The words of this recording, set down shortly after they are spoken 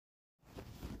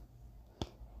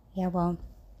Yeah, well,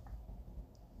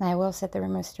 I will set the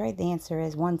rumor straight. The answer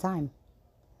is one time.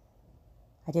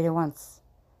 I did it once.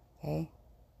 Okay?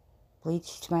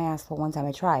 Bleached my asshole one time.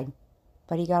 I tried.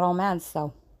 But he got all mad,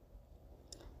 so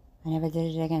I never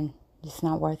did it again. Just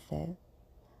not worth it.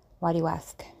 Why do you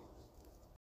ask?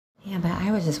 Yeah, but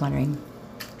I was just wondering,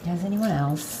 has anyone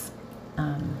else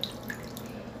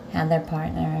had their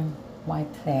partner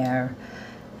wipe their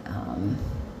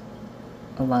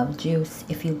love juice,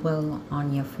 if you will,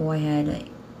 on your forehead?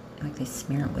 Like they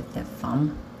smear it with their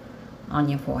thumb on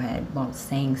your forehead while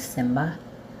saying Simba?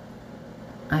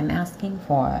 I'm asking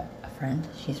for a friend.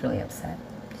 She's really upset.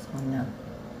 Just want to know.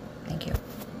 Thank you.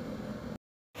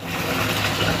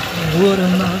 What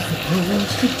am I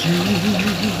supposed to do?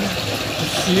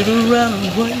 Sit around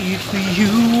and wait for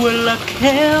you? Well, I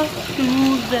can't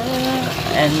do that.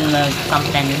 And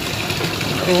something.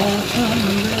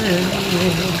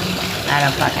 I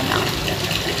don't fucking know.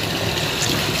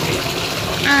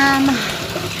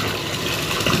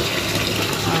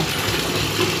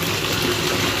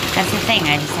 That's the thing.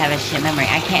 I just have a shit memory.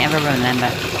 I can't ever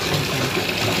remember.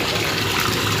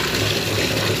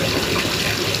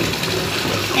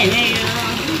 In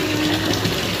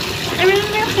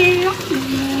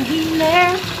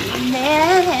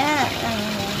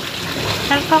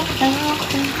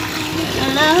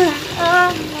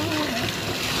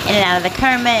and out of the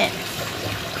Kermit.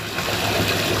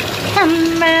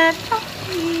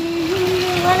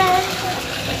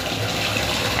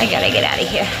 I gotta get out of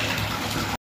here.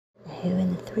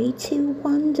 In 3, 2,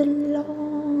 1,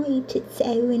 delight. It's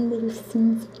Owen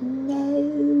Wilson's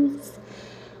nose.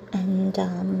 And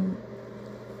I'm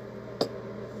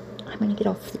gonna get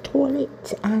off the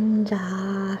toilet and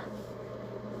I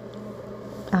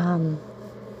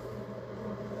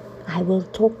will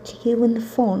talk to you in the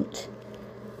font.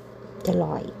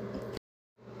 Delight.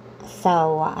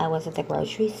 So I was at the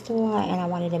grocery store and I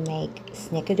wanted to make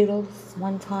snickerdoodles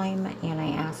one time, and I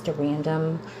asked a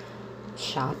random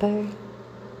shopper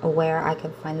where I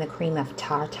could find the cream of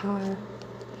tartar,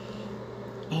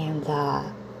 and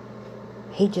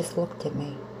he just looked at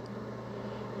me.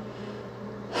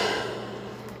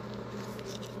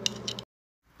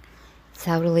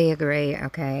 Totally agree,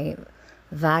 okay?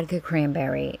 Vodka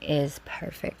cranberry is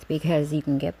perfect because you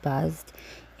can get buzzed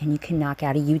and you can knock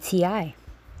out a UTI.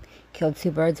 Kill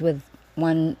 2 birds with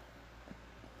 1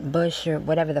 bush or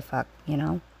whatever the fuck, you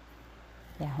know?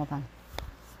 Yeah, hold on.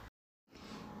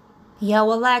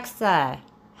 Yo, Alexa,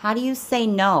 how do you say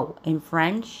no in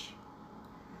French?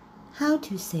 How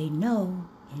to say no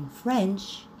in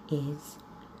French is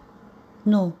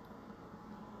no.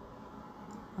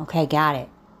 Okay, got it.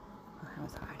 Oh, that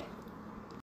was hard.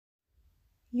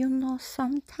 You know,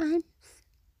 sometimes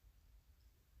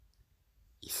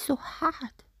it's so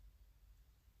hard,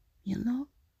 you know?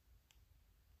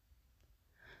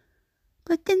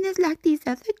 But then there's like these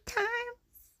other times,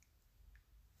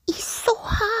 it's so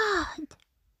hard,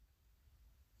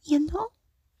 you know?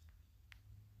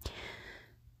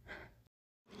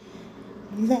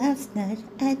 Last night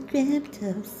I dreamt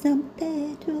of some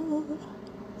better.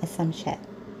 That's some shit.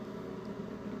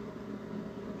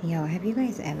 Yo, have you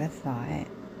guys ever thought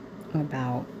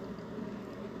about,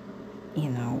 you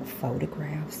know,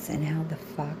 photographs and how the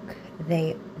fuck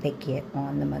they get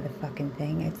on the motherfucking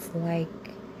thing? It's like,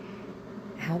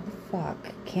 how the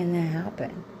fuck can that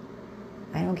happen?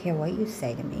 I don't care what you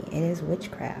say to me. It is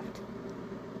witchcraft.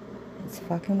 It's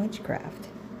fucking witchcraft.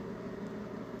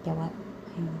 Get what?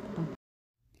 Hang on.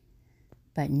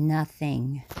 But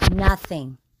nothing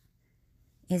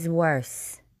is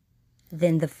worse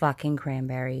than the fucking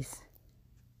cranberries.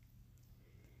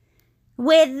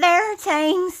 With their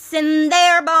tanks and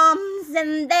their bombs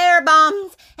and their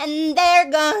bombs and their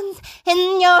guns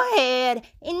in your head,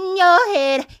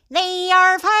 they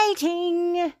are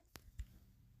fighting.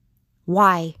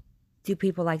 Why do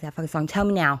people like that fucking song? Tell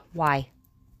me now. Why?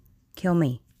 Kill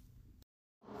me.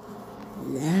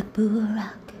 Like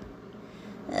Barack,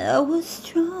 I was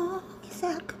strong as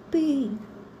I could be.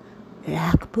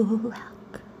 Like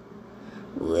Barack,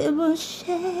 with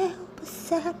Michelle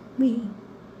beside me.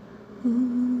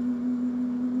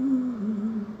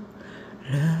 Ooh,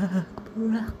 like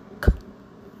Barack.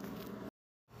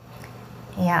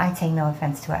 Yeah, I take no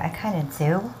offense to it. I kind of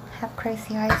do have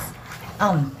crazy eyes.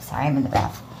 Sorry, I'm in the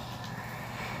bath.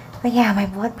 But yeah, my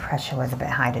blood pressure was a bit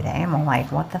high today. I'm all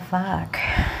like, what the fuck?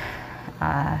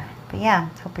 But yeah,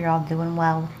 hope you're all doing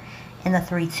well. In the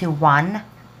 3, 2, 1,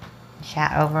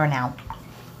 chat over and out.